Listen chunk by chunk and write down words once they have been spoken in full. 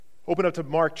Open up to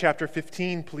Mark chapter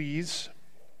 15, please.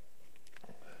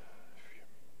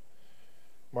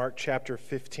 Mark chapter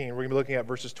 15. We're going to be looking at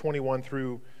verses 21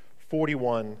 through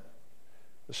 41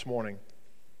 this morning.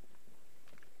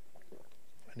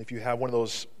 And if you have one of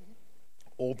those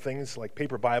old things like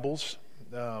paper Bibles,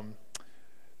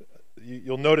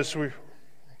 you'll notice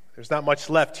there's not much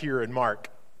left here in Mark.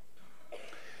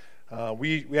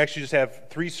 We actually just have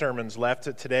 3 sermons left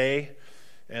today,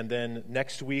 and then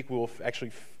next week we'll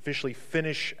actually officially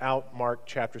finish out Mark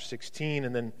chapter 16,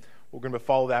 and then we're going to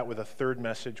follow that with a third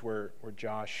message where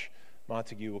Josh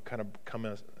Montague will kind of come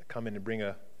in and bring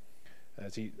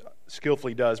as he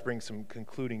skillfully does, bring some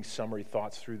concluding summary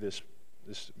thoughts through this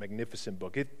magnificent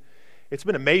book. It's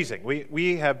been amazing.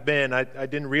 We have been, I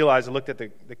didn't realize, I looked at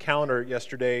the calendar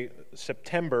yesterday,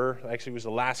 September, actually was the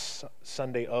last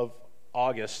Sunday of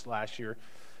August last year.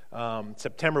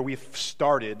 September, we've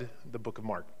started the book of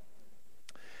Mark.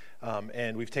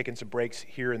 And we've taken some breaks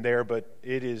here and there, but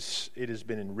it has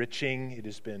been enriching. It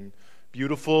has been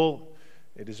beautiful.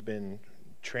 It has been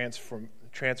transforming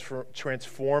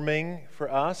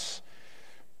for us.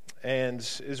 And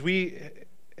as we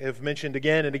have mentioned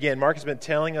again and again, Mark has been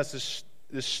telling us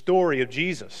this story of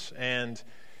Jesus, and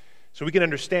so we can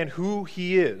understand who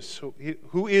he is.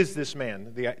 Who is this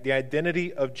man? The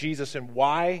identity of Jesus and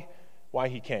why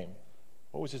he came.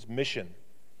 What was his mission?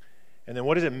 And then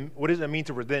what does it mean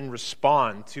to then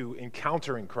respond to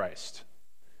encountering Christ,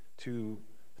 to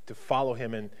follow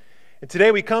him? And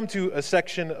today we come to a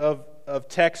section of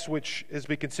text which has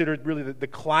been considered really the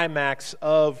climax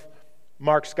of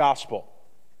Mark's gospel.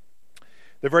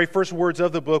 The very first words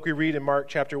of the book we read in Mark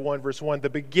chapter 1, verse 1, the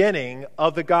beginning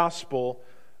of the gospel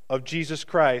of Jesus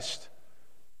Christ,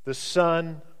 the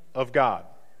Son of God.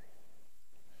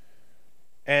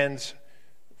 And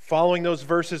following those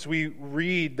verses, we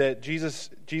read that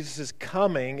Jesus'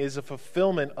 coming is a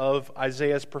fulfillment of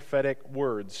Isaiah's prophetic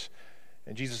words.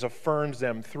 And Jesus affirms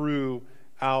them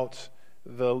throughout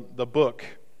the book,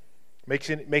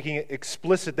 making it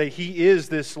explicit that he is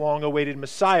this long-awaited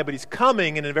Messiah, but he's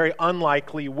coming in a very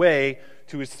unlikely way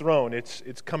to his throne.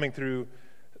 It's coming through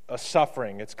a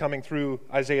suffering. It's coming through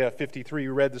Isaiah 53, we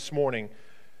read this morning,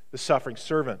 the suffering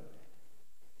servant.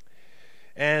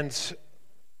 And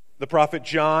the prophet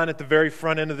John, at the very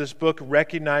front end of this book,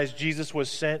 recognized Jesus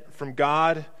was sent from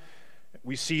God.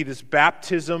 We see this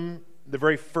baptism, the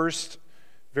very first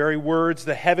very words,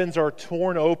 the heavens are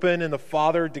torn open, and the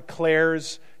Father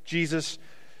declares Jesus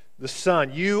the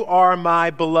Son. You are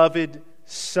my beloved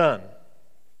Son.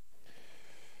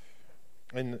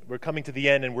 And we're coming to the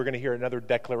end, and we're going to hear another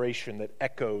declaration that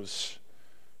echoes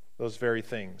those very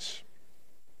things.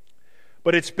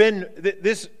 But it's been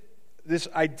this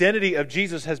identity of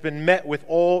Jesus has been met with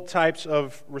all types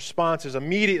of responses.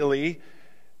 Immediately,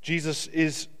 Jesus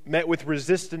is met with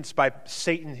resistance by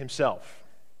Satan himself.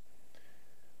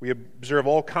 We observe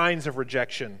all kinds of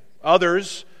rejection.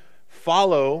 Others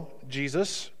follow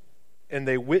Jesus, and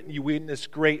you witness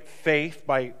great faith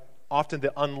by often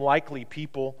the unlikely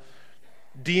people.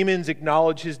 Demons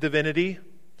acknowledge his divinity,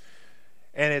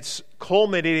 and it's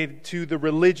culminated to the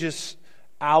religious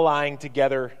allying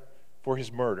together for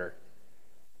his murder.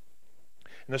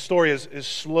 And the story is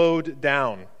slowed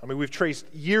down. I mean, we've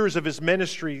traced years of his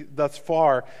ministry thus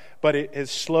far, but it has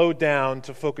slowed down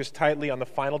to focus tightly on the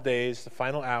final days, the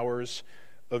final hours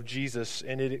of Jesus.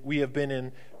 And we have been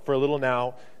in, for a little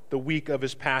now, the week of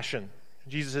his passion.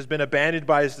 Jesus has been abandoned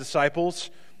by his disciples.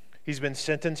 He's been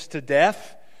sentenced to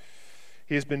death.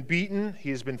 He has been beaten. He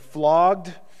has been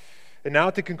flogged. And now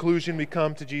at the conclusion, we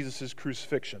come to Jesus'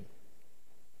 crucifixion.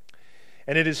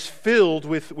 And it is filled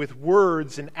with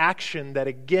words and action that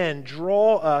again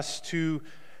draw us to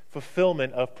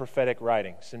fulfillment of prophetic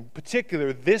writings. In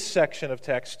particular, this section of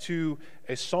text to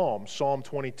a psalm, Psalm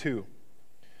 22,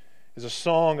 is a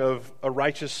song of a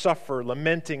righteous sufferer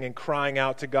lamenting and crying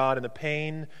out to God in the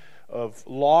pain of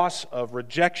loss, of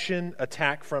rejection,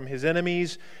 attack from his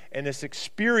enemies, and this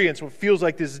experience what feels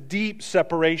like this deep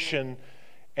separation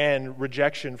and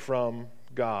rejection from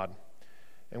God.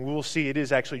 And we will see it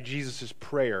is actually Jesus'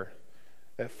 prayer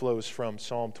that flows from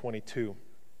Psalm 22.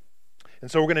 And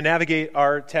so we're going to navigate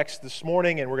our text this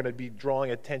morning, and we're going to be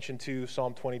drawing attention to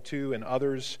Psalm 22 and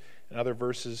others and other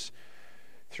verses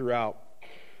throughout.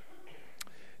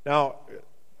 Now,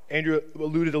 Andrew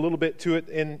alluded a little bit to it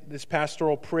in this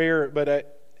pastoral prayer, but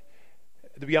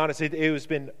to be honest, it has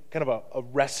been kind of a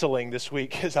wrestling this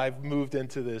week as I've moved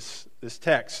into this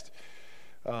text.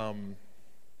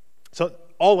 So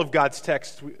all of God's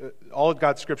text, all of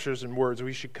God's scriptures and words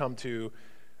we should come to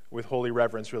with holy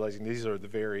reverence, realizing these are the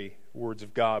very words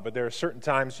of God. But there are certain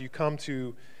times you come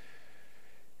to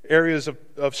areas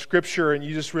of Scripture and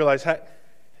you just realize,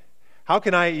 how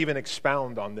can I even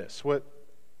expound on this? What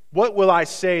will I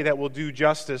say that will do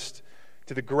justice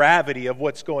to the gravity of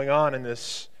what's going on in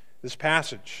this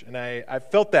passage? And I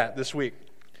felt that this week.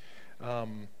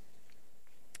 And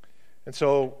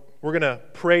so we're going to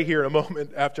pray here in a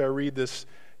moment after I read this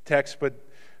text, but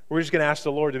we're just going to ask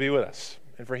the Lord to be with us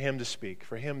and for Him to speak,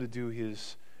 for Him to do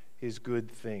His good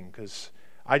thing, because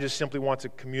I just simply want to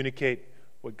communicate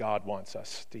what God wants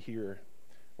us to hear,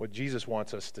 what Jesus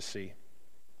wants us to see.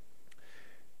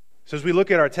 So as we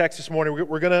look at our text this morning,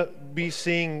 we're going to be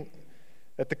seeing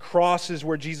that the cross is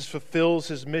where Jesus fulfills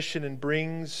His mission and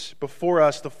brings before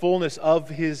us the fullness of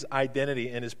His identity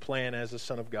and His plan as the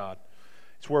Son of God.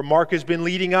 It's where Mark has been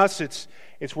leading us.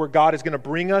 It's where God is going to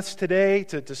bring us today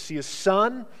to see His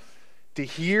Son, to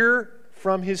hear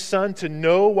from His Son, to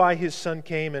know why His Son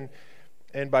came,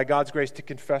 and by God's grace to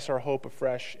confess our hope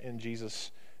afresh in Jesus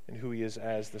and who He is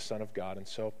as the Son of God. And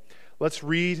so let's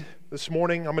read this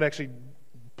morning. I'm going to actually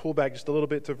pull back just a little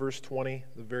bit to verse 20,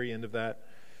 the very end of that,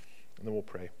 and then we'll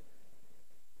pray.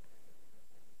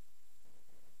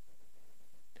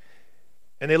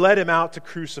 And they led Him out to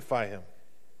crucify Him.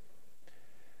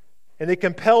 And they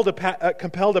compelled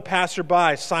a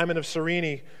passerby, Simon of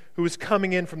Cyrene, who was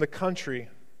coming in from the country,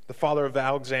 the father of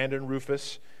Alexander and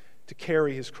Rufus, to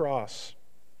carry his cross.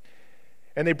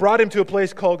 And they brought him to a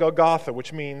place called Golgotha,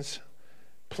 which means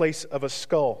place of a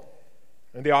skull.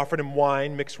 And they offered him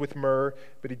wine mixed with myrrh,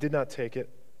 but he did not take it.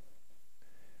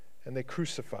 And they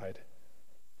crucified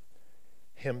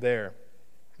him there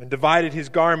and divided his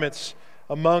garments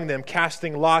among them,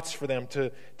 casting lots for them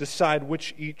to decide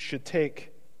which each should take.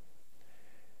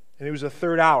 And it was the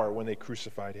third hour when they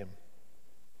crucified him.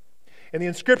 And the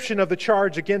inscription of the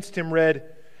charge against him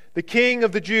read, "The King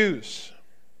of the Jews."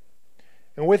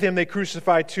 And with him they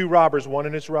crucified two robbers, one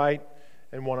on his right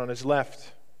and one on his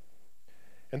left.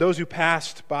 And those who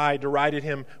passed by derided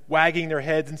him, wagging their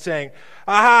heads and saying,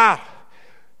 "Aha!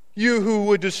 You who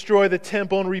would destroy the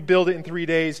temple and rebuild it in 3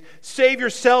 days, save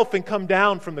yourself and come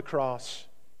down from the cross."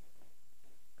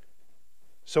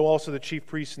 So also the chief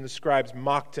priests and the scribes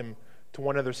mocked him to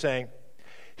one another, saying,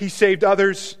 "He saved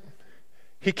others.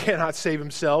 He cannot save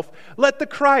himself. Let the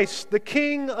Christ, the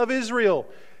King of Israel,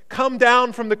 come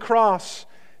down from the cross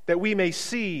that we may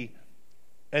see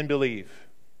and believe."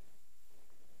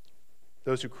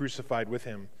 Those who crucified with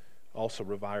him also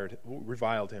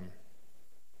reviled him.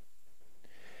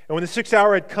 And when the 6th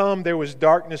hour had come, there was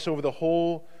darkness over the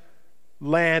whole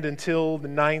land until the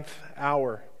 9th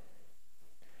hour.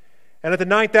 And at the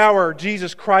 9th hour,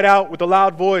 Jesus cried out with a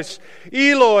loud voice,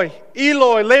 "Eloi,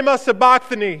 Eloi, lema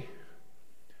sabachthani,"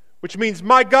 which means,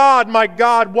 my God,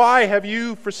 why have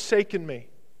you forsaken me?"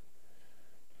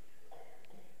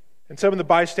 And some of the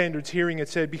bystanders hearing it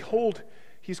said, "Behold,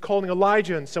 he's calling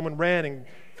Elijah." And someone ran and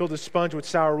filled a sponge with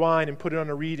sour wine and put it on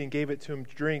a reed and gave it to him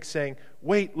to drink, saying,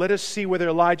 "Wait, let us see whether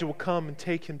Elijah will come and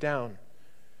take him down."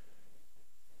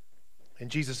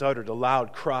 And Jesus uttered a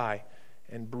loud cry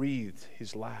and breathed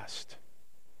his last.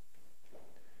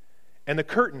 And the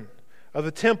curtain of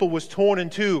the temple was torn in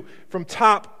two from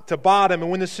top to bottom.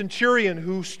 And when the centurion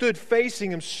who stood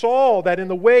facing him saw that in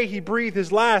the way he breathed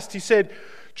his last, he said,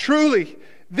 "Truly,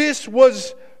 this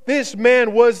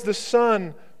man was the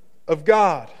Son of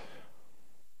God."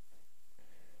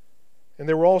 And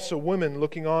there were also women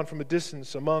looking on from a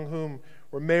distance, among whom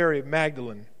were Mary of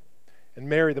Magdalene, and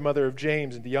Mary the mother of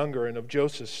James and the younger, and of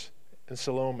Joseph and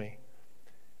Salome.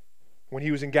 When he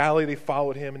was in Galilee, they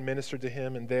followed him and ministered to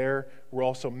him, and there were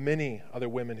also many other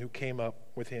women who came up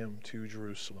with him to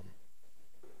Jerusalem.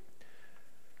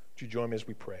 Would you join me as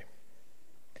we pray?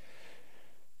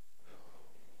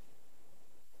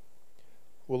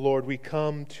 Well, Lord, we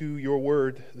come to your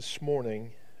word this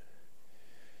morning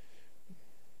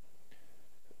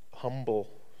humble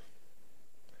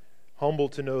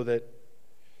to know that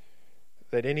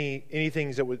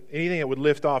anything that would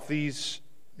lift off these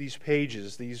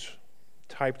pages, these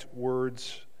typed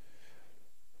words,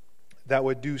 that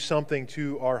would do something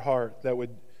to our heart, that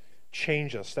would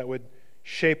change us, that would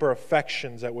shape our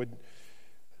affections, that would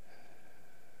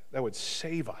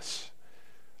save us.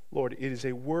 Lord, it is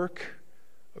a work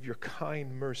of your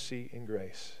kind mercy and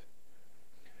grace.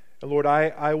 And Lord,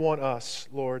 I want us,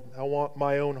 Lord, I want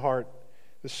my own heart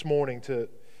this morning to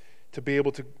be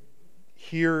able to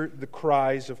hear the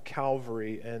cries of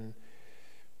Calvary and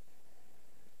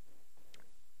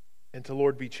to,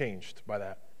 Lord, be changed by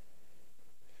that.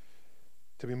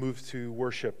 To be moved to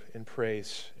worship and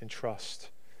praise and trust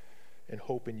and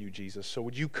hope in you, Jesus. So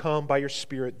would you come by your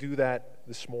Spirit, do that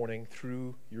this morning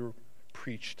through your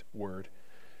preached word.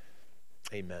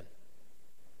 Amen.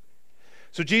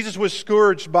 So Jesus was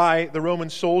scourged by the Roman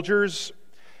soldiers,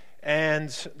 and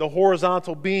the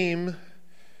horizontal beam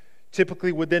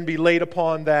typically would then be laid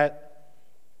upon that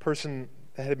person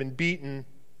that had been beaten,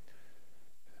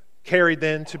 carried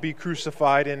then to be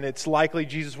crucified, and it's likely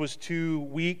Jesus was too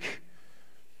weak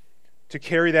to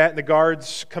carry that, and the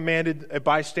guards commanded a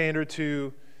bystander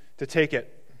to take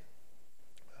it.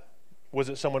 Was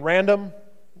it someone random?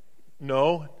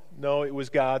 No, it was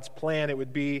God's plan. It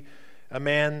would be a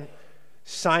man,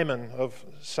 Simon of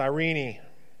Cyrene.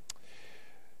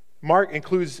 Mark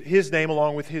includes his name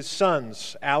along with his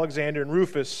sons, Alexander and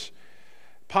Rufus,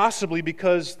 possibly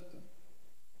because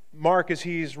Mark, as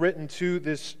he's written to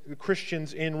the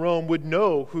Christians in Rome, would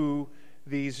know who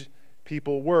these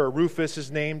people were. Rufus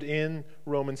is named in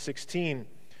Romans 16.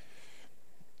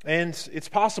 And it's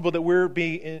possible that we're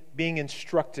being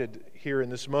instructed here in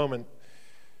this moment.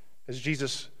 As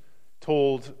Jesus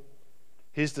told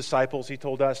his disciples, he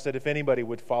told us that if anybody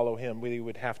would follow him, we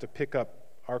would have to pick up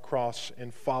our cross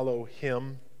and follow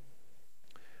him.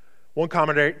 One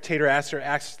commentator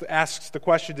asks the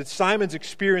question, did Simon's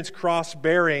experience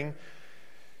cross-bearing,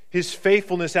 his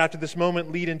faithfulness after this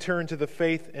moment, lead in turn to the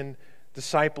faith and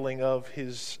discipling of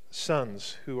his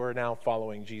sons who are now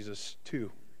following Jesus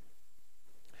too?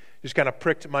 Just kind of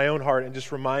pricked my own heart and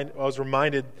I was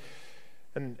reminded,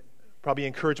 and probably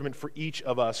encouragement for each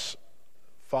of us,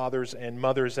 fathers and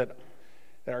mothers, that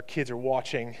our kids are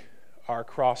watching our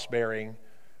cross-bearing,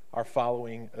 our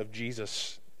following of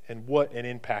Jesus, and what an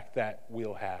impact that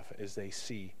will have as they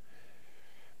see.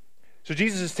 So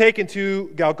Jesus is taken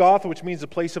to Golgotha, which means the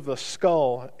place of the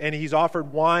skull, and he's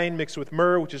offered wine mixed with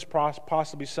myrrh, which is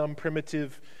possibly some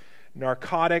primitive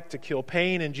narcotic to kill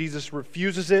pain, and Jesus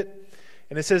refuses it.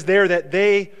 And it says there that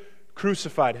they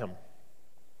crucified him.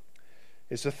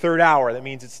 It's the third hour. That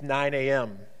means it's 9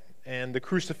 a.m. And the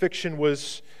crucifixion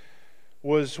was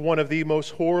one of the most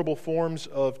horrible forms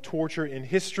of torture in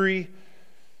history.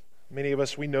 Many of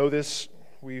us, we know this.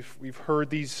 We've heard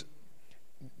these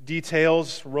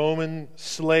details. Roman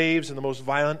slaves and the most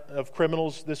violent of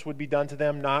criminals, this would be done to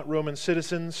them, not Roman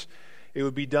citizens. It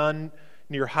would be done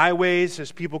near highways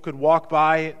as people could walk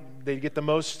by. They'd get the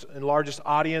most and largest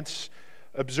audience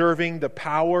observing the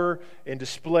power and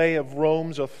display of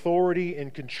Rome's authority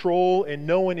and control, and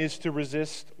no one is to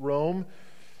resist Rome.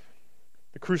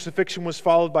 The crucifixion was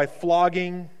followed by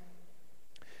flogging.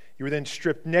 You were then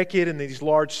stripped naked, and these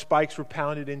large spikes were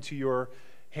pounded into your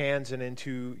hands and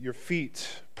into your feet,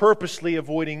 purposely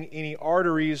avoiding any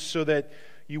arteries so that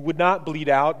you would not bleed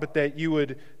out, but that you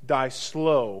would die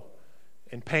slow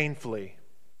and painfully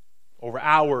over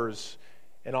hours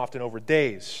and often over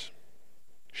days.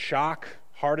 Shock,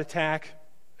 heart attack,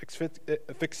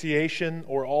 asphyxiation,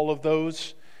 or all of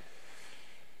those.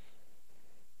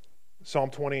 Psalm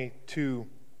 22,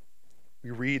 we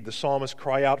read, the psalmist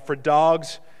cry out, "For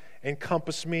dogs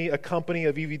encompass me, a company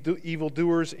of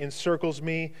evildoers encircles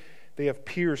me. They have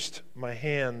pierced my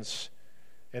hands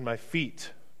and my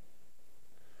feet."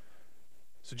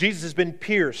 So Jesus has been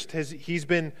pierced. He's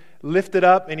been lifted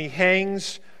up, and he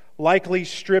hangs, likely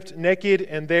stripped naked,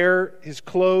 and there his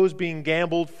clothes being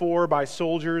gambled for by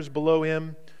soldiers below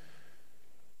him.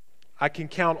 I can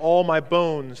count all my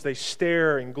bones. They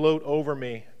stare and gloat over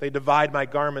me. They divide my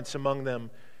garments among them,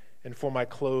 and for my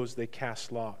clothes they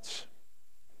cast lots.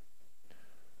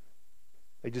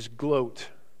 They just gloat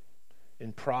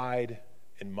in pride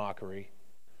and mockery,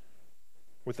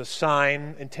 with a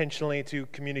sign intentionally to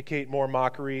communicate more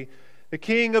mockery, "The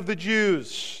King of the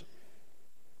Jews."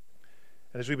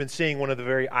 And as we've been seeing, one of the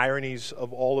very ironies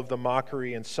of all of the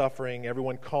mockery and suffering,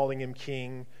 everyone calling him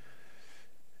king,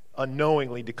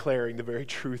 unknowingly declaring the very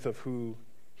truth of who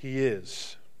he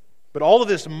is. But all of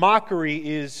this mockery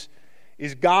is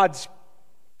God's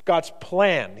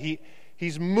plan.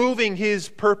 He's moving his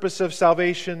purpose of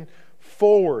salvation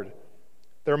forward.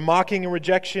 They're mocking and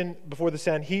rejection before the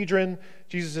Sanhedrin.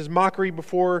 Jesus' mockery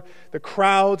before the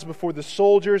crowds, before the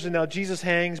soldiers. And now Jesus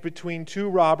hangs between two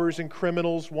robbers and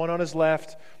criminals, one on his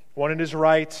left, one on his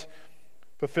right,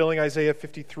 fulfilling Isaiah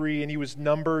 53, and he was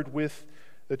numbered with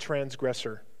the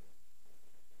transgressor.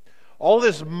 All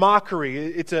this mockery,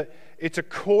 it's a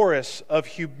chorus of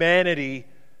humanity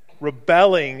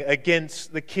rebelling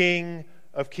against the King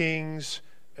of Kings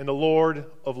and the Lord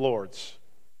of Lords.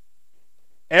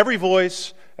 Every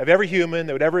voice of every human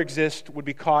that would ever exist would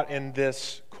be caught in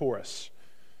this chorus.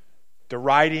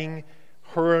 Deriding,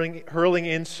 hurling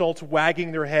insults,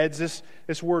 wagging their heads.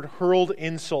 This word hurled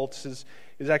insults is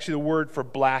actually the word for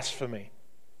blasphemy.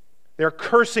 They're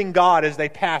cursing God as they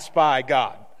pass by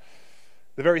God.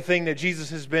 The very thing that Jesus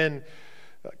has been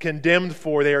condemned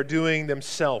for, they are doing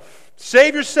themselves.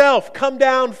 Save yourself! Come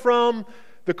down from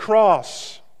the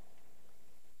cross.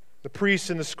 The priests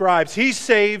and the scribes. He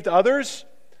saved others.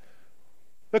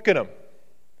 Look at him.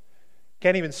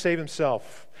 Can't even save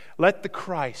himself. Let the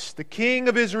Christ, the King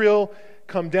of Israel,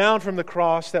 come down from the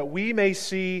cross that we may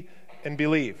see and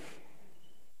believe.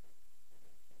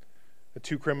 The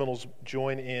two criminals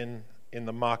join in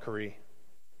the mockery.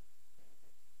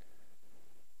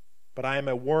 But I am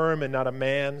a worm and not a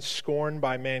man, scorned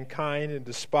by mankind and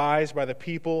despised by the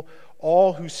people.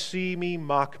 All who see me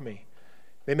mock me.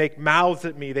 They make mouths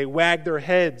at me. They wag their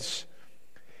heads.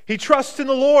 He trusts in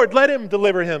the Lord. Let him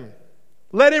deliver him.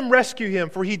 Let him rescue him,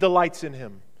 for he delights in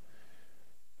him.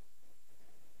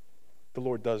 The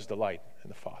Lord does delight in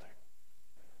the Father.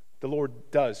 The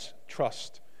Lord does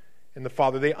trust in the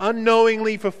Father. They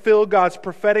unknowingly fulfill God's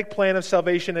prophetic plan of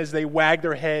salvation as they wag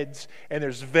their heads and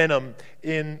there's venom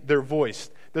in their voice.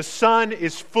 The Son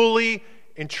is fully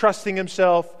entrusting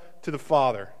himself to the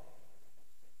Father.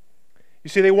 You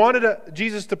see, they wanted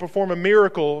Jesus to perform a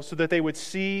miracle so that they would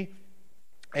see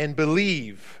and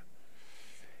believe.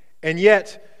 And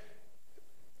yet,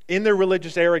 in their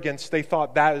religious arrogance, they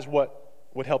thought that is what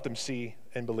would help them see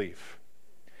and believe.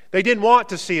 They didn't want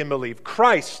to see and believe.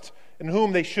 Christ, in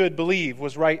whom they should believe,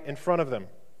 was right in front of them.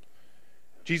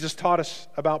 Jesus taught us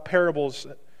about parables,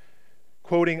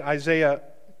 quoting Isaiah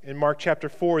in Mark chapter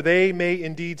 4. They may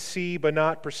indeed see but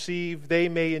not perceive. They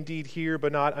may indeed hear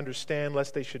but not understand,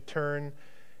 lest they should turn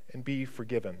and be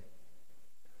forgiven.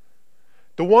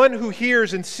 The one who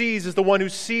hears and sees is the one who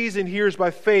sees and hears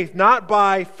by faith, not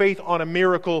by faith on a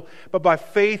miracle, but by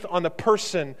faith on the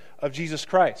person of Jesus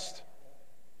Christ.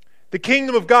 The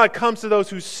kingdom of God comes to those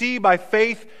who see by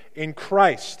faith in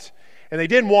Christ. And they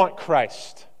didn't want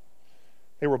Christ.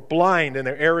 They were blind in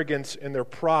their arrogance and their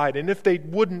pride. And if they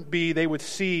wouldn't be, they would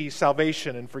see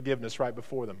salvation and forgiveness right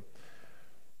before them.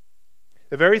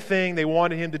 The very thing they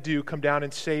wanted him to do, come down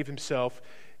and save himself,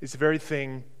 is the very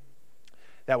thing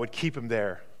that would keep him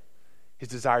there, his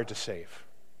desire to save.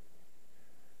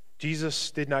 Jesus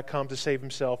did not come to save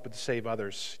himself, but to save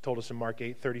others. He told us in Mark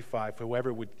 8:35,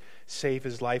 whoever would save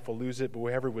his life will lose it, but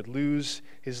whoever would lose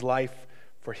his life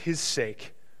for his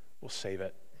sake will save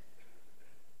it.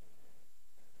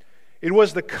 It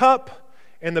was the cup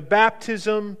and the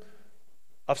baptism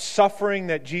of suffering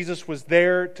that Jesus was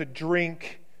there to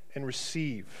drink and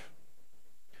receive.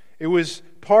 It was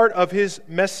part of his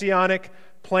messianic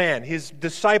plan. His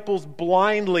disciples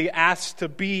blindly asked to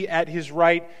be at his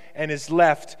right and his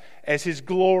left as his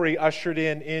glory ushered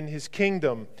in his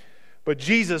kingdom. But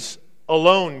Jesus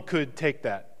alone could take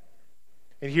that.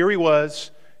 And here he was,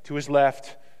 to his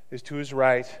left is to his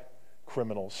right,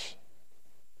 criminals.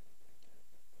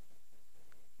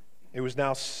 It was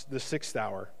now the 6th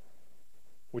hour,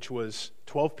 which was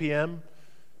 12 p.m.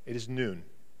 It is noon.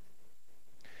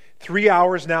 3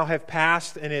 hours now have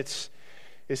passed, and it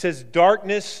says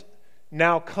darkness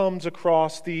now comes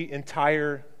across the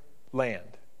entire land.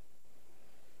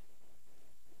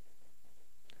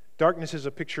 Darkness is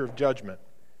a picture of judgment.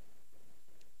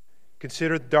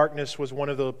 Consider darkness was one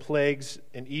of the plagues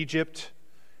in Egypt.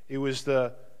 It was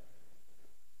the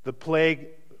plague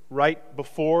right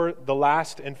before the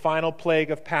last and final plague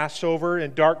of Passover,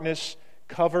 and darkness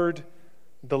covered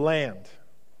the land.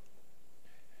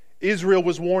 Israel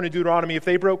was warned in Deuteronomy, if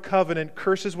they broke covenant,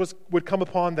 curses would come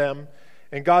upon them.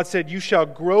 And God said, you shall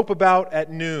grope about at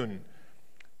noon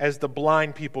as the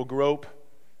blind people grope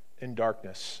in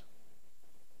darkness.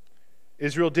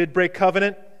 Israel did break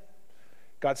covenant.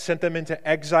 God sent them into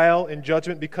exile in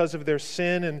judgment because of their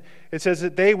sin. And it says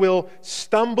that they will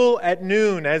stumble at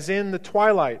noon as in the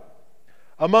twilight,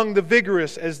 among the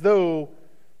vigorous as though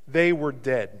they were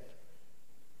dead.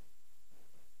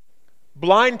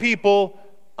 Blind people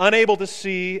unable to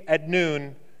see at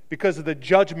noon because of the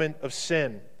judgment of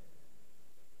sin,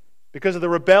 because of the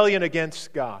rebellion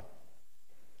against God.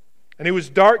 And it was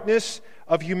darkness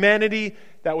of humanity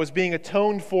that was being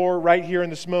atoned for right here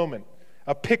in this moment.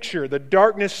 A picture, the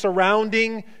darkness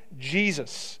surrounding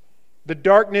Jesus, the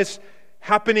darkness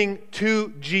happening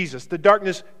to Jesus, the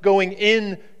darkness going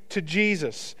in to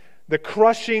Jesus, the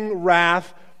crushing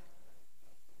wrath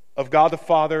of God the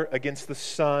Father against the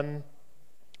Son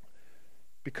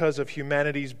because of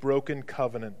humanity's broken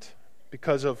covenant,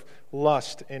 because of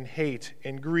lust and hate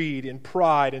and greed and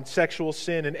pride and sexual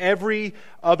sin and every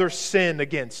other sin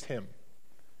against him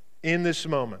in this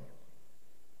moment.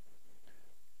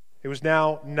 It was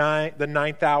now the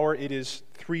 9th hour. It is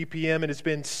 3 p.m. and it's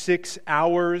been 6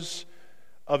 hours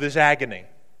of his agony.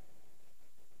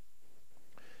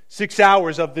 6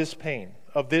 hours of this pain,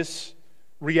 of this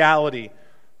reality,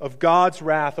 of God's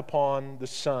wrath upon the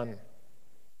Son.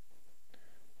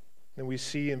 And we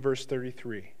see in verse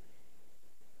 33,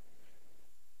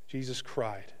 Jesus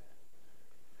cried.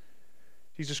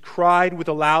 Jesus cried with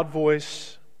a loud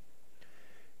voice,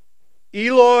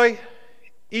 Eloi,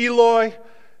 Eloi,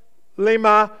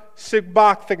 lema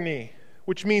sabachthani,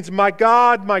 which means, my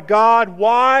God,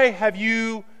 why have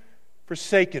you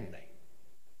forsaken me?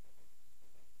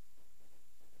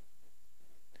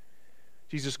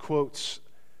 Jesus quotes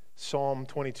Psalm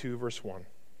 22, verse 1.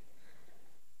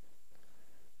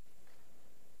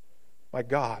 My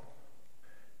God,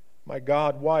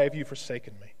 why have you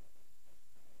forsaken me?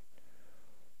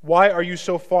 Why are you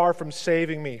so far from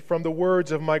saving me, from the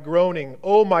words of my groaning?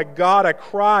 Oh my God, I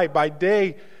cry by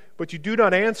day, but you do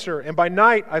not answer, and by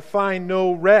night I find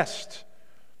no rest.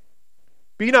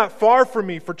 Be not far from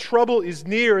me, for trouble is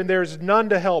near, and there is none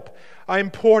to help. I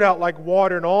am poured out like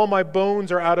water, and all my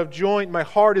bones are out of joint. My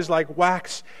heart is like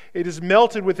wax. It is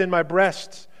melted within my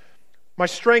breasts. My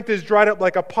strength is dried up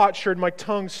like a potsherd. My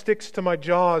tongue sticks to my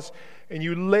jaws, and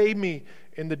you lay me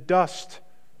in the dust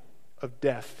of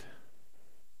death.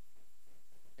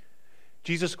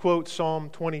 Jesus quotes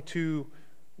Psalm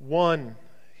 22:1.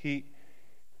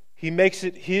 He makes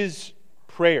it his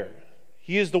prayer.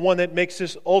 He is the one that makes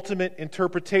this ultimate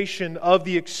interpretation of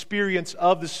the experience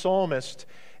of the psalmist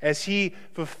as he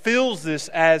fulfills this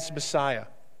as Messiah.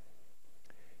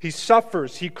 He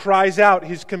suffers, he cries out,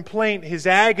 his complaint, his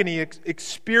agony,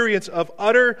 experience of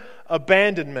utter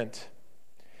abandonment.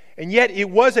 And yet it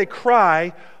was a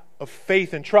cry of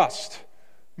faith and trust.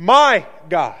 My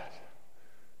God,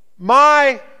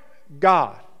 my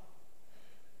God.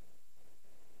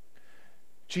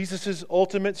 Jesus'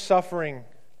 ultimate suffering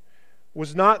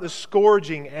was not the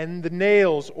scourging and the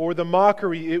nails or the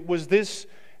mockery. It was this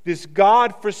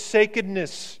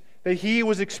God-forsakenness that he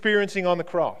was experiencing on the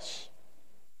cross.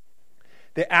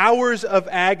 The hours of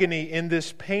agony in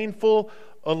this painful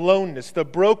aloneness, the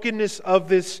brokenness of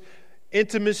this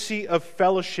intimacy of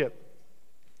fellowship.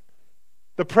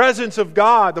 The presence of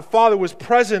God, the Father, was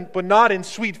present, but not in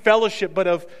sweet fellowship, but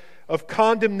of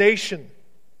condemnation.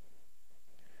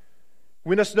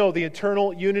 We must know the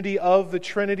eternal unity of the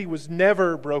Trinity was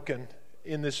never broken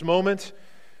in this moment,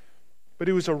 but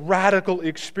it was a radical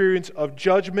experience of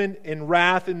judgment and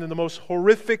wrath, and the most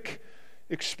horrific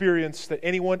experience that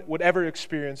anyone would ever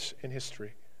experience in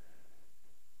history.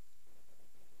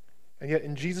 And yet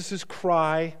in Jesus'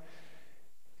 cry,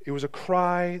 it was a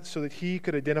cry so that he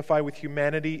could identify with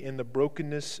humanity in the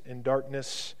brokenness and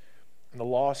darkness and the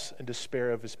loss and despair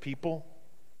of his people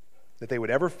that they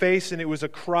would ever face. And it was a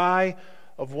cry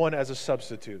of one as a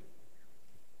substitute,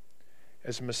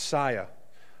 as Messiah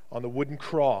on the wooden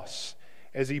cross,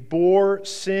 as he bore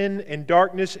sin and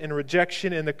darkness and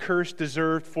rejection and the curse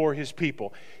deserved for his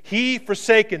people. He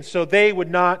forsaken so they would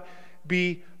not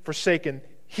be forsaken.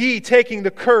 He taking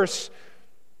the curse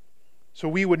so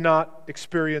we would not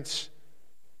experience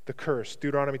the curse.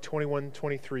 Deuteronomy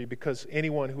 21:23, because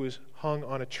anyone who is hung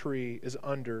on a tree is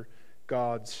under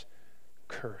God's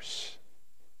curse.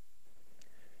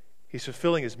 He's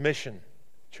fulfilling his mission,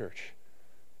 church.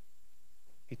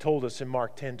 He told us in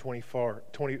Mark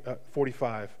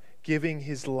 10:45, giving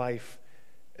his life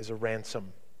as a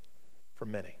ransom for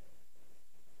many.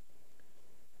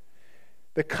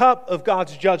 The cup of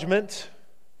God's judgment,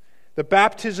 the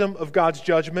baptism of God's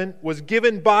judgment, was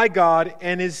given by God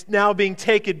and is now being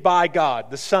taken by God,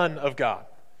 the Son of God.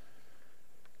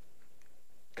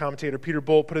 Commentator Peter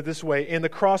Bolt put it this way: in the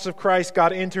cross of Christ,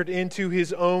 God entered into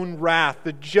his own wrath.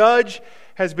 The judge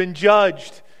has been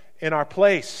judged in our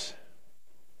place.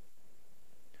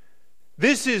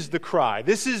 This is the cry.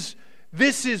 This is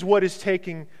what is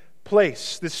taking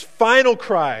place. This final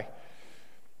cry.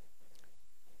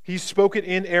 He spoke it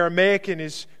in Aramaic, and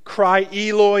his cry,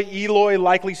 Eloi, Eloi,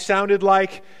 likely sounded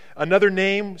like another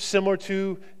name similar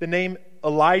to the name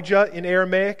Elijah in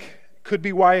Aramaic. Could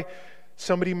be why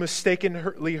somebody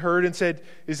mistakenly heard and said,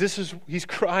 is this he's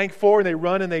crying for? And they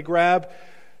run and they grab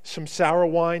some sour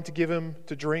wine to give him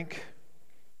to drink.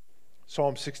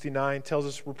 Psalm 69 tells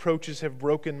us, reproaches have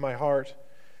broken my heart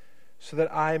so that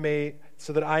I am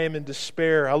in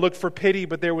despair. I looked for pity,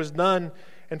 but there was none,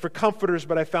 and for comforters,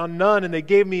 but I found none. And they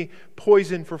gave me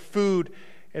poison for food,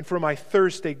 and for my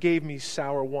thirst they gave me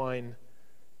sour wine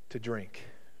to drink.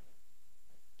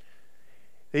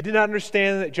 They did not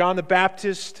understand that John the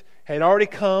Baptist had already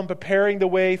come, preparing the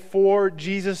way for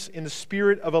Jesus in the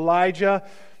spirit of Elijah,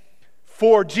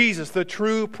 for Jesus, the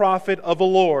true prophet of the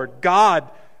Lord. God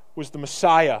was the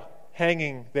Messiah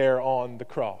hanging there on the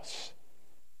cross.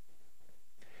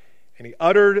 And he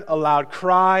uttered a loud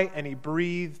cry, and he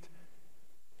breathed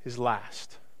his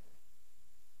last.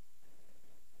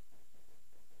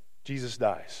 Jesus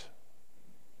dies.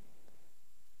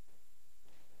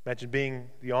 Imagine being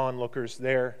the onlookers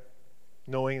there.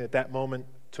 knowing that that moment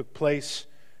took place.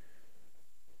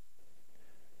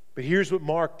 But here's what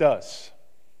Mark does.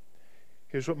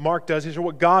 Here's what Mark does. Here's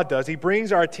what God does. He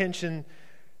brings our attention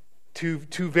to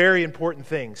two very important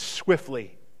things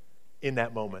swiftly in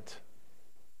that moment.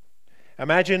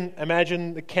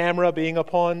 Imagine the camera being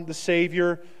upon the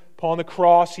Savior, upon the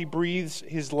cross. He breathes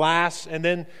his last, and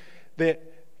then the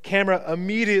camera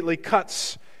immediately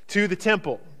cuts to the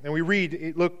temple. And we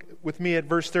read, look with me at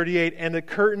verse 38, and the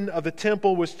curtain of the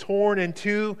temple was torn in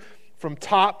two from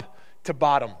top to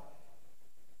bottom.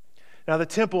 Now the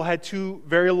temple had two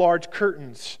very large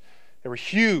curtains. They were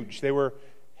huge. They were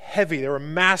heavy. They were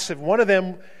massive. One of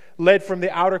them led from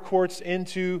the outer courts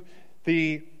into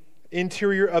the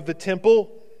interior of the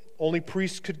temple. Only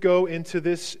priests could go into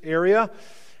this area.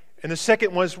 And the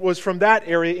second was from that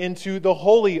area into the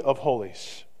Holy of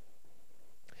Holies.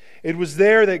 It was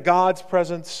there that God's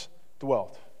presence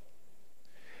dwelt.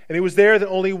 And it was there that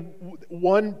only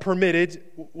one permitted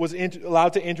was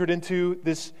allowed to enter into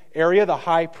this area, the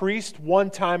high priest, one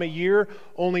time a year.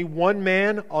 Only one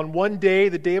man on one day,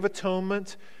 the Day of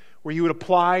Atonement, where he would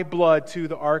apply blood to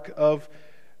the Ark of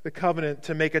the Covenant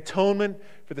to make atonement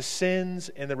for the sins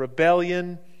and the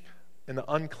rebellion and the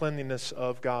uncleanliness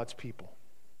of God's people.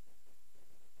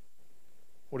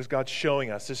 What is God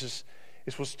showing us? This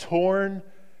was torn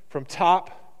from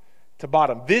top to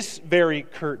bottom. This very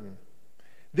curtain,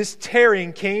 this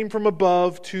tearing came from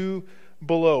above to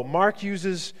below. Mark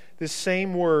uses this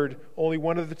same word only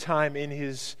one other time in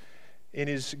his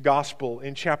gospel.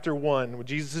 In chapter 1, when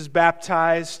Jesus is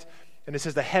baptized, and it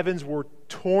says the heavens were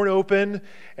torn open,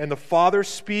 and the Father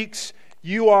speaks,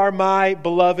 "You are my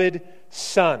beloved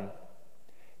Son."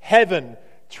 Heaven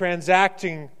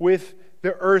transacting with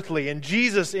the earthly. And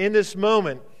Jesus, in this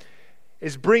moment,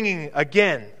 is bringing,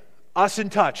 again, us in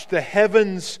touch, the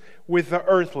heavens with the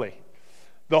earthly,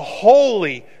 the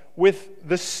holy with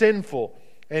the sinful.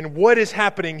 And what is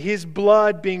happening? His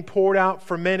blood being poured out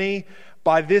for many.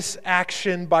 By this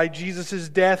action, by Jesus'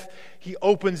 death, he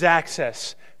opens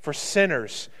access for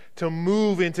sinners to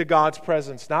move into God's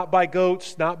presence. Not by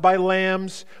goats, not by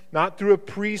lambs, not through a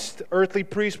priest, earthly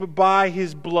priest, but by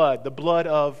his blood, the blood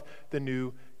of the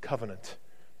new covenant.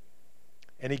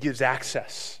 And he gives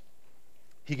access.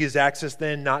 He gives access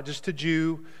then not just to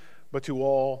Jew, but to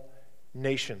all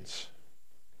nations.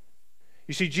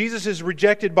 You see, Jesus is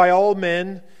rejected by all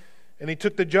men, and he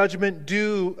took the judgment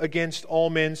due against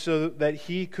all men so that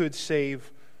he could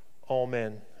save all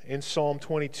men. In Psalm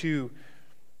 22,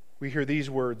 we hear these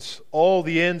words, "All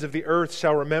the ends of the earth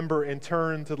shall remember and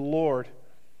turn to the Lord,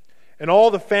 and all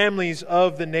the families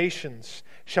of the nations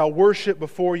shall worship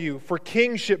before you. For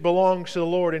kingship belongs to the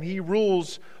Lord, and he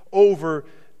rules over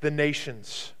the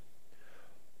nations.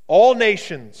 All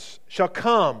nations shall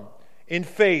come in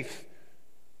faith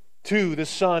to the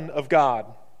Son of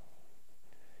God."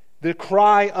 The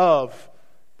cry of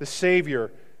the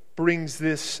Savior brings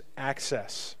this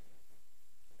access.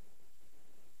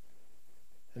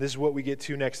 And this is what we get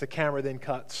to next. The camera then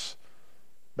cuts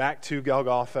back to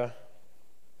Golgotha,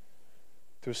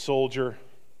 to a soldier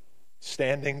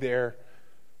standing there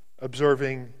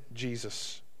observing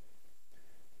Jesus.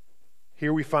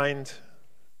 Here we find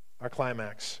our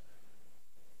climax.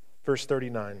 Verse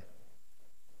 39.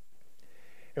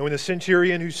 "And when the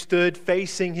centurion who stood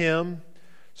facing him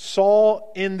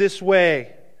saw in this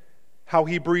way how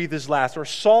he breathed his last," or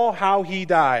saw how he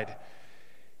died,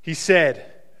 he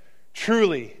said,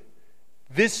 "Truly,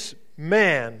 this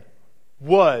man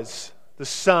was the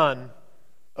Son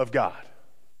of God."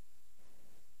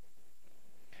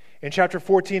 In chapter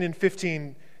 14 and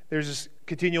 15, there's this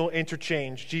continual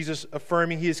interchange. Jesus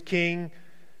affirming he is king,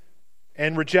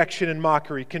 and rejection and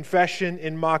mockery, confession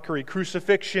and mockery,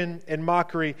 crucifixion and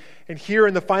mockery. And here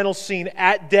in the final scene,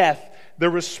 at death, the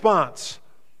response,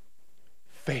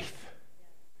 faith.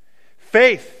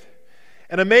 Faith.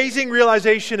 An amazing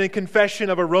realization and confession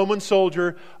of a Roman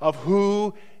soldier of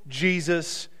who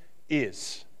Jesus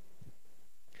is.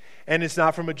 And it's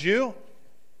not from a Jew.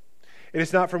 It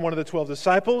is not from one of the 12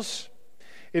 disciples.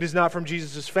 It is not from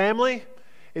Jesus' family.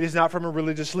 It is not from a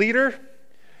religious leader.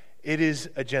 It is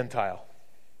a Gentile.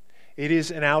 It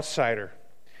is an outsider.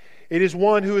 It is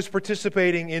one who is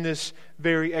participating in this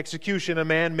very execution, a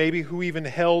man maybe who even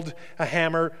held a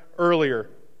hammer earlier.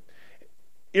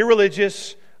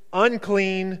 Irreligious,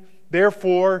 unclean,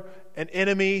 therefore an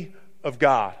enemy of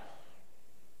God.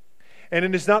 And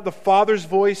it is not the Father's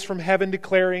voice from heaven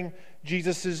declaring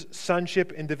Jesus'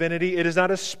 sonship and divinity. It is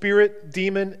not a spirit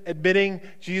demon admitting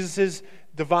Jesus'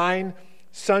 divine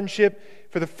sonship.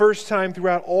 For the first time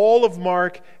throughout all of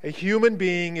Mark, a human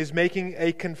being is making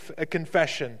a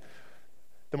confession.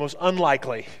 The most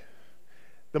unlikely,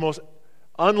 the most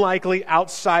unlikely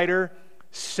outsider,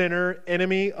 sinner,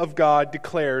 enemy of God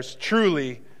declares,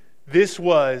 truly, this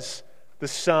was the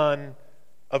Son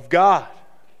of God.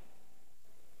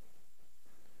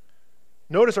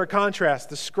 Notice our contrast.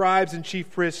 The scribes and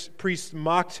chief priests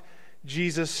mocked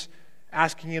Jesus,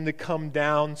 asking him to come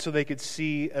down so they could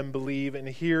see and believe. And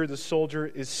here the soldier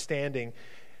is standing.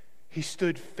 He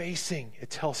stood facing, it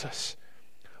tells us,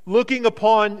 looking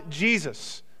upon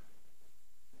Jesus,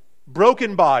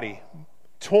 broken body,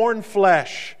 torn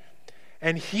flesh,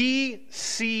 and he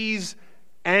sees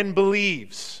and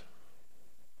believes.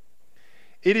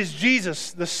 It is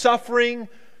Jesus, the suffering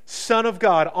Son of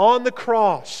God, on the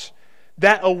cross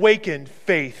that awakened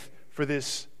faith for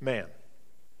this man.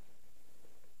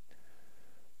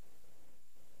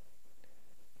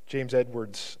 James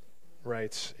Edwards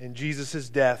writes, in Jesus'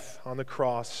 death on the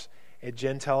cross, a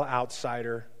Gentile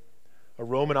outsider, a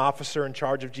Roman officer in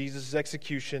charge of Jesus'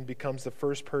 execution, becomes the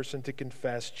first person to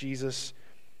confess Jesus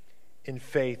in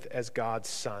faith as God's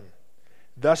Son,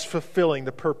 thus fulfilling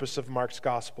the purpose of Mark's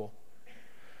gospel.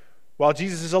 While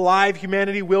Jesus is alive,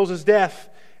 humanity wills his death,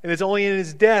 and it's only in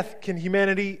his death can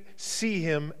humanity see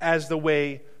him as the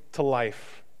way to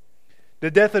life. The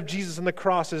death of Jesus on the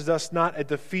cross is thus not a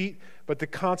defeat, but the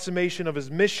consummation of his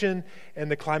mission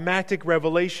and the climactic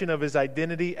revelation of his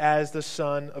identity as the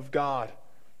Son of God.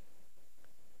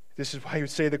 This is why you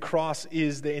would say the cross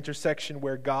is the intersection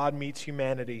where God meets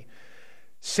humanity.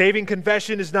 Saving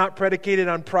confession is not predicated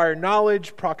on prior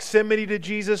knowledge, proximity to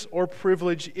Jesus, or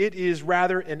privilege. It is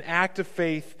rather an act of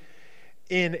faith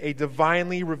in a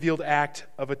divinely revealed act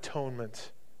of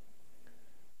atonement.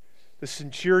 The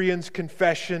centurion's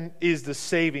confession is the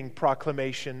saving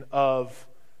proclamation of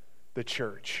the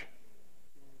church.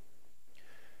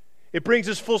 It brings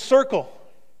us full circle.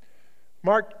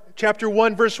 Mark chapter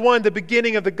 1, verse 1, the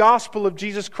beginning of the gospel of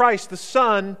Jesus Christ, the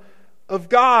Son of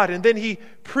God. And then he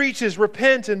preaches,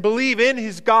 repent and believe in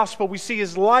his gospel. We see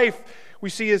his life, we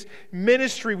see his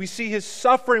ministry, we see his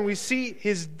suffering, we see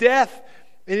his death.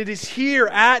 And it is here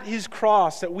at his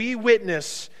cross that we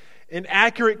witness an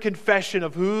accurate confession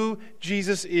of who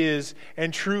Jesus is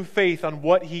and true faith on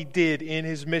what he did in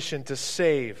his mission to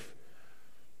save.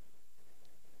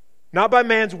 Not by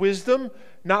man's wisdom,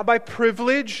 not by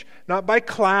privilege, not by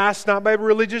class, not by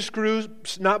religious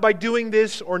groups, not by doing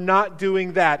this or not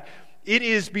doing that. It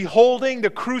is beholding the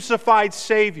crucified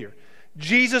Savior,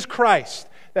 Jesus Christ,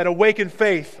 that awakened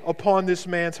faith upon this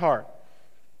man's heart.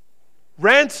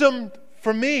 Ransomed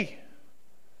for me.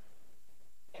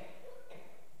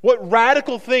 What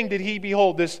radical thing did he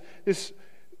behold? This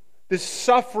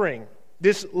suffering,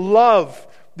 this love,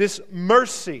 this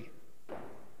mercy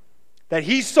that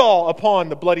he saw upon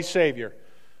the bloody Savior.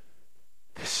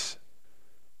 This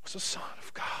was the Son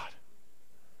of God.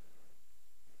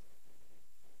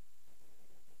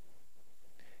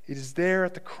 It is there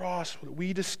at the cross that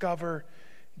we discover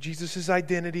Jesus'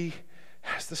 identity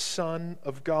as the Son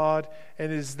of God,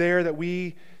 and it is there that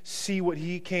we see what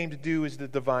he came to do as the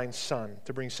divine Son,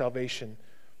 to bring salvation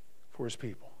for his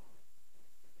people.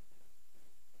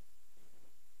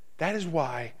 That is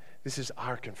why this is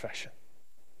our confession.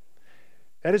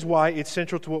 That is why it's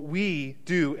central to what we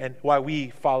do and why we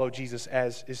follow Jesus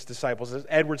as his disciples. As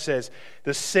Edward says,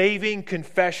 the saving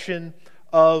confession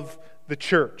of the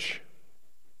church.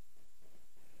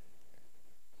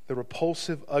 The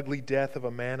repulsive, ugly death of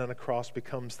a man on a cross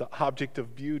becomes the object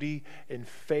of beauty and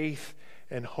faith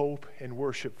and hope and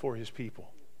worship for his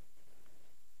people.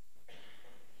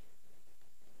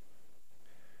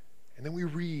 And then we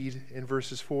read in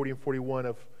verses 40 and 41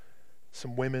 of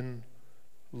some women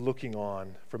looking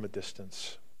on from a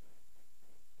distance.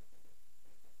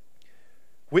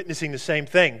 Witnessing the same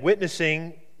thing.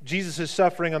 Witnessing Jesus'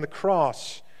 suffering on the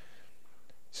cross.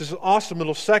 This is an awesome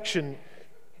little section.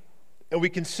 And we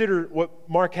consider what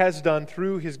Mark has done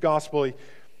through his gospel,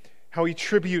 how he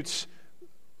tributes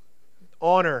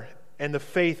honor and the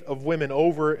faith of women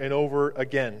over and over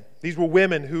again. These were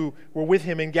women who were with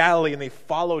him in Galilee, and they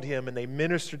followed him, and they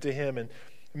ministered to him, and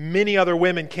many other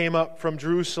women came up from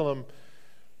Jerusalem.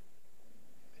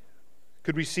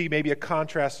 Could we see maybe a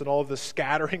contrast in all of the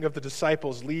scattering of the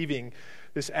disciples, leaving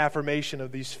this affirmation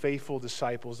of these faithful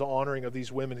disciples, the honoring of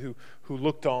these women who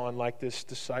looked on like this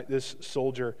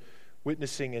soldier,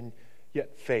 witnessing and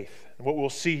yet faith. And what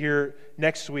we'll see here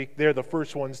next week, they're the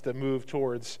first ones to move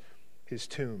towards his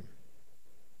tomb.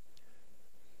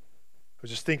 I was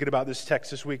just thinking about this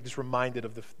text this week, just reminded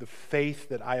of the faith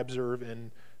that I observe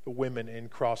in the women in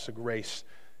Cross of Grace,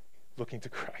 looking to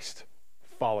Christ,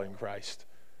 following Christ,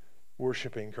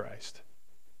 worshiping Christ.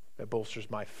 That bolsters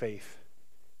my faith.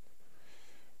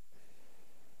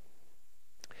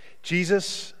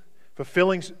 Jesus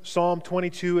fulfilling Psalm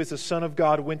 22 as the Son of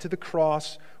God went to the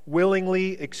cross,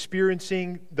 willingly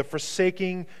experiencing the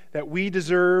forsaking that we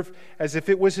deserve as if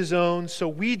it was his own, so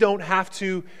we don't have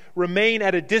to remain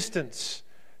at a distance,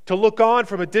 to look on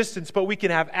from a distance, but we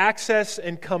can have access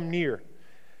and come near.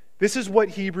 This is what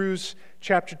Hebrews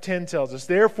chapter 10 tells us.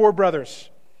 Therefore, brothers,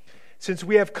 since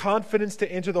we have confidence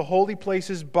to enter the holy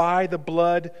places by the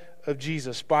blood of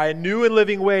Jesus, by a new and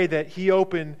living way that he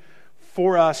opened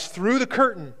for us through the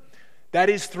curtain, that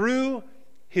is, through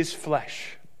his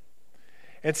flesh.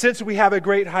 And since we have a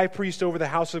great high priest over the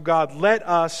house of God, let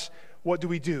us, what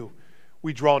do?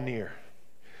 We draw near.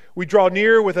 We draw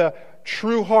near with a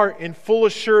true heart in full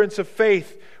assurance of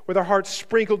faith, with our hearts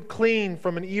sprinkled clean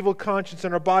from an evil conscience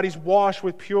and our bodies washed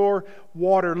with pure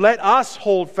water. Let us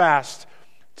hold fast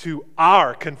to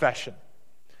our confession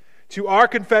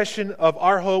of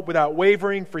our hope without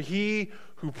wavering, for he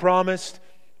who promised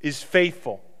is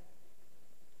faithful.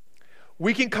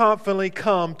 We can confidently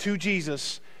come to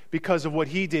Jesus because of what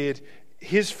he did,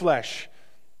 his flesh,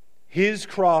 his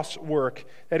cross work,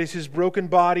 that is his broken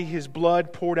body, his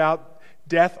blood poured out,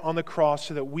 death on the cross,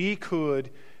 so that we could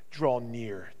draw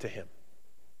near to him.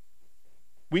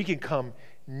 We can come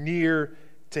near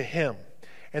to him,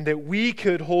 and that we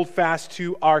could hold fast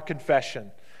to our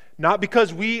confession. Not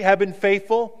because we have been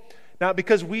faithful, not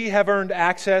because we have earned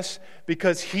access,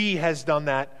 because he has done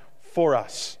that for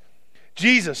us.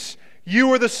 Jesus,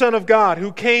 you are the Son of God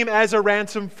who came as a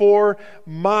ransom for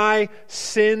my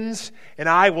sins, and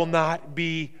I will not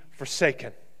be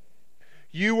forsaken.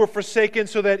 You were forsaken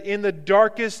so that in the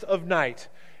darkest of night,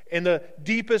 in the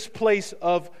deepest place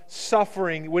of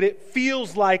suffering, when it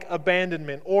feels like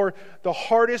abandonment or the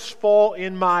hardest fall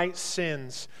in my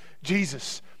sins,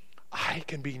 Jesus, I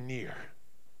can be near.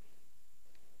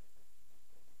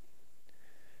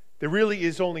 There really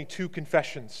is only two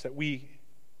confessions that we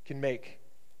can make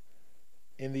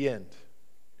in the end.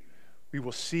 We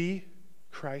will see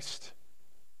Christ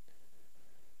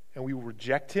and we will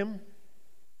reject him.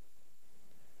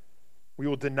 We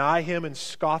will deny him and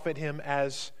scoff at him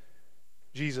as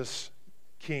Jesus,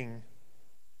 King,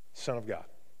 Son of God.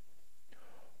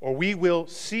 Or we will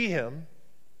see him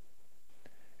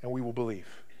and we will believe.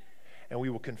 And we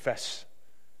will confess,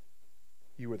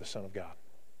 you are the Son of God.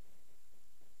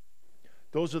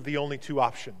 Those are the only two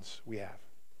options we have.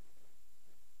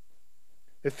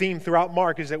 The theme throughout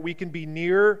Mark is that we can be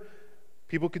near,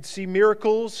 people could see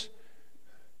miracles.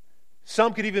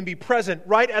 Some could even be present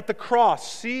right at the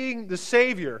cross, seeing the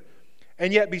Savior,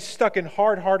 and yet be stuck in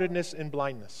hard-heartedness and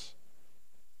blindness.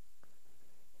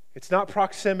 It's not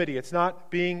proximity. It's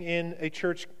not being in a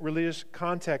church religious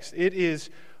context. It is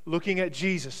looking at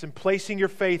Jesus and placing your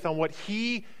faith on what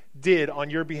he did on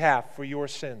your behalf for your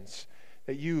sins,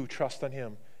 that you trust on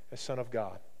him as Son of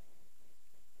God.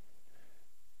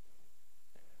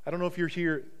 I don't know if you're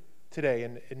here today,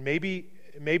 and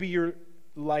maybe you're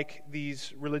like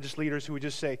these religious leaders who would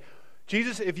just say,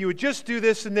 Jesus, if you would just do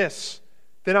this and this,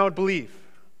 then I would believe.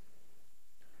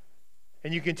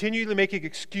 And you continually making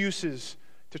excuses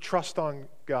to trust on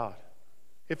God.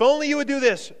 If only you would do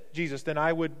this, Jesus, then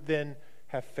I would then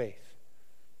have faith.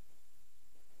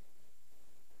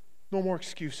 No more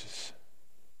excuses.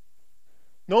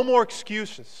 No more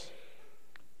excuses.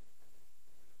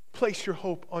 Place your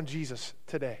hope on Jesus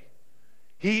today.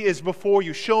 He is before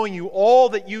you, showing you all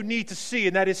that you need to see,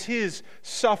 and that is his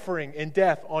suffering and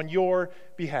death on your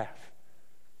behalf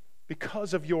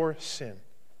because of your sin.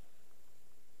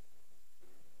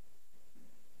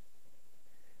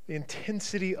 The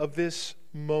intensity of this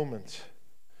moment,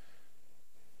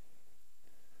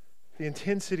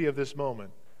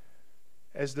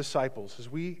 as disciples, as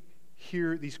we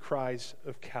hear these cries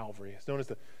of Calvary, it's known as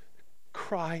the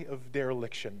cry of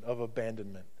dereliction, of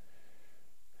abandonment.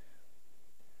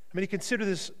 I mean, you consider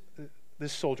this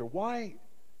soldier. Why?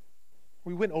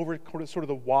 We went over sort of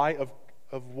the why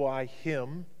of why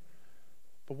him,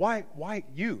 but why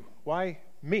you? Why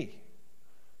me?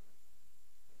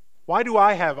 Why do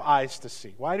I have eyes to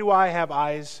see? Why do I have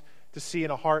eyes to see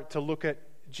and a heart to look at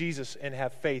Jesus and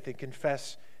have faith and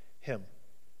confess him?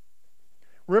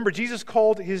 Remember, Jesus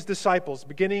called his disciples,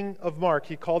 beginning of Mark,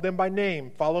 he called them by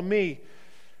name, follow me.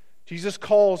 Jesus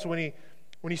calls when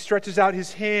he stretches out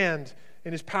his hand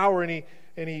in his power and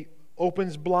he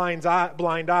opens blind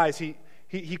eyes.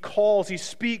 He calls, he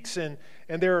speaks, and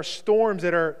there are storms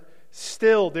that are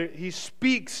still. He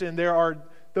speaks, and there are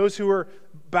those who are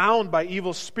bound by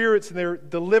evil spirits, and they're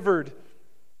delivered.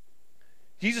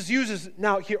 Jesus uses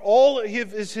now here all of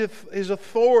his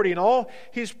authority and all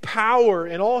his power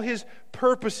and all his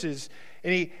purposes,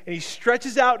 and he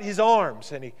stretches out his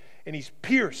arms, and he's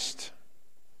pierced.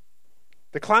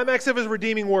 The climax of his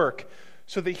redeeming work,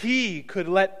 so that he could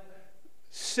let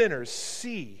sinners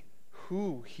see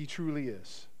who he truly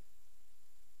is.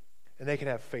 And they can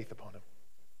have faith upon him.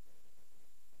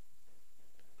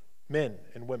 Men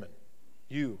and women,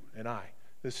 you and I,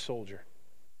 this soldier.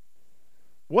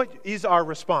 What is our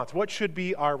response? What should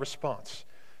be our response?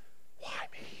 Why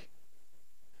me?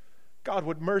 God,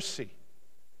 what mercy.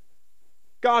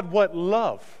 God, what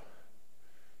love.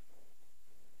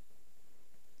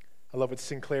 I love what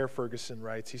Sinclair Ferguson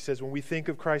writes. He says, when we think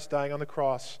of Christ dying on the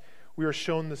cross, we are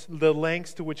shown the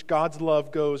lengths to which God's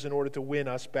love goes in order to win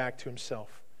us back to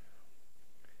himself.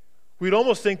 We'd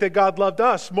almost think that God loved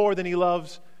us more than he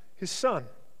loves his Son.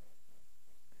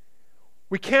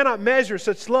 We cannot measure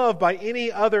such love by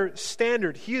any other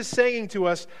standard. He is saying to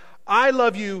us, I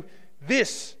love you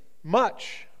this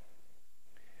much.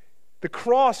 The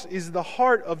cross is the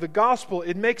heart of the gospel.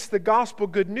 It makes the gospel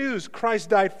good news. Christ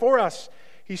died for us.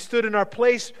 He stood in our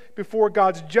place before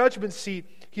God's judgment seat.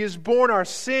 He has borne our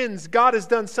sins. God has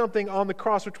done something on the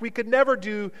cross which we could never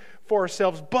do for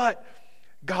ourselves, but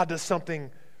God does something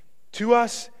to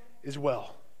us as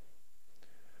well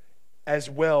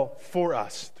for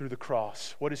us through the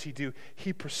cross. What does he do?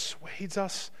 He persuades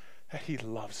us that he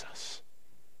loves us.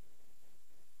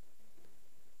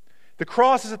 The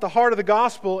cross is at the heart of the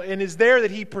gospel and is there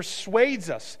that he persuades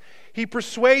us. He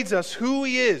persuades us who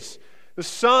he is, the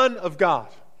Son of God.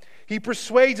 He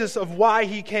persuades us of why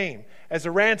he came as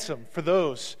a ransom for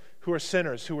those who are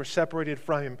sinners, who are separated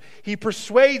from him. He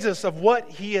persuades us of what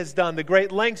he has done, the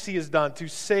great lengths he has done to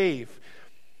save.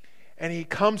 And he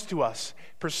comes to us,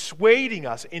 persuading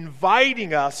us,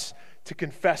 inviting us to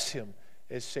confess him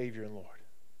as Savior and Lord.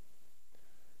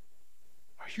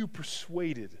 Are you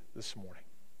persuaded this morning?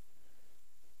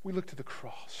 We look to the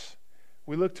cross.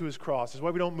 We look to his cross. That's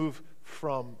why we don't move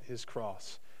from his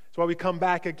cross. That's why we come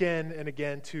back again and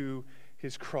again to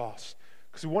his cross.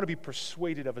 Because we want to be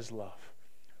persuaded of his love.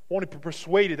 We want to be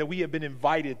persuaded that we have been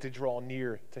invited to draw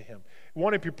near to him. We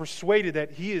want to be persuaded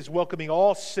that he is welcoming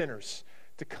all sinners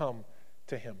to come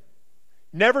to him.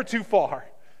 Never too far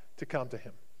to come to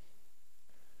him.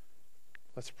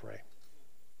 Let's pray.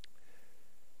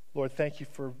 Lord, thank you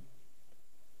for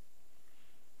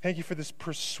this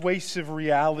persuasive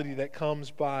reality that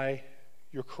comes by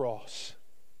your cross.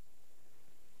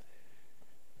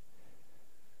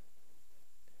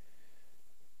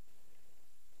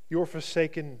 Your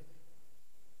forsakenness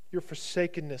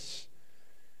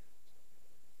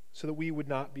so that we would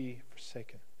not be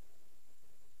forsaken.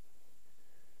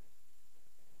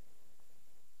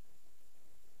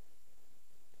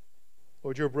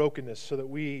 Lord, your brokenness so that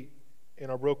we in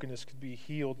our brokenness could be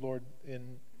healed, Lord,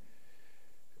 and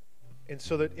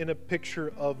so that in a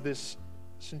picture of this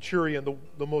centurion,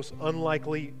 the most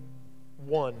unlikely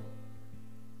one,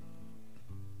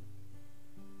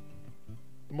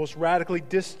 the most radically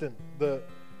distant,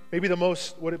 maybe the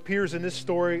most, what appears in this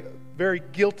story, very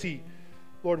guilty.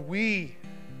 Lord, we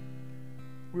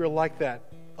are like that,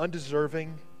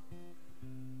 undeserving,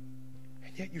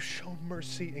 and yet you've shown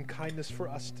mercy and kindness for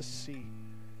us to see,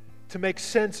 to make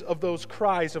sense of those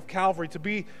cries of Calvary, to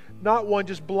be not one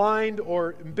just blind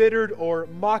or embittered or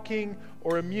mocking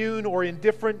or immune or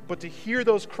indifferent, but to hear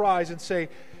those cries and say,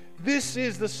 this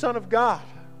is the Son of God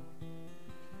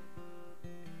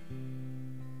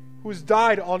who has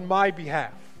died on my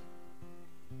behalf.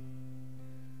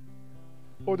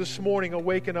 Lord, this morning,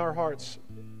 awaken our hearts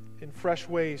in fresh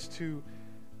ways to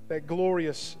that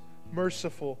glorious,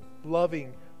 merciful,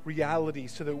 loving reality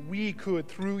so that we could,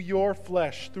 through your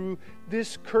flesh, through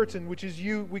this curtain, which is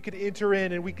you, we could enter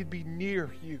in and we could be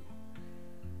near you.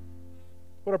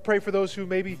 Lord, I pray for those who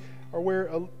maybe are aware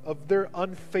of their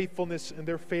unfaithfulness and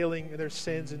their failing and their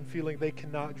sins and feeling they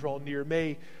cannot draw near.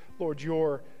 May, Lord,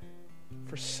 your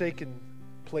forsaken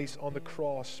place on the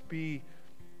cross be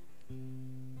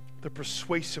the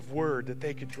persuasive word that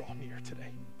they could draw near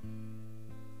today.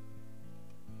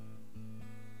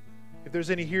 If there's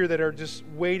any here that are just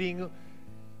waiting,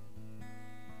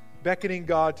 beckoning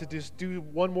God to just do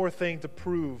one more thing to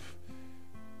prove,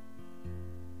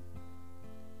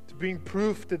 to bring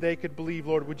proof that they could believe,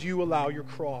 Lord, would you allow your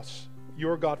cross,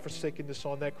 your God-forsakenness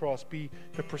on that cross, be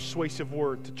the persuasive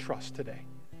word to trust today?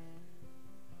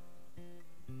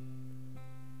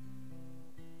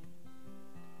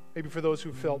 Maybe for those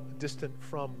who felt distant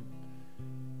from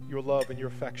your love and your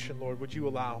affection, Lord, would you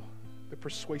allow the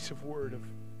persuasive word of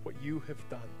what you have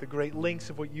done, the great lengths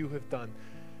of what you have done,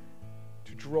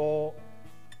 to draw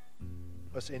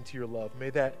us into your love. May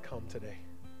that come today.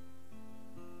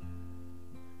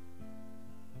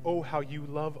 Oh, how you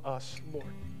love us, Lord.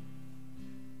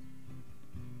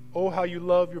 Oh, how you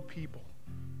love your people.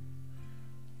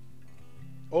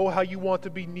 Oh, how you want to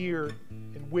be near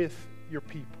and with your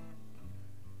people.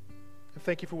 And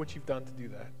thank you for what you've done to do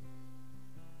that.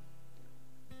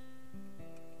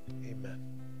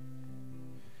 Amen.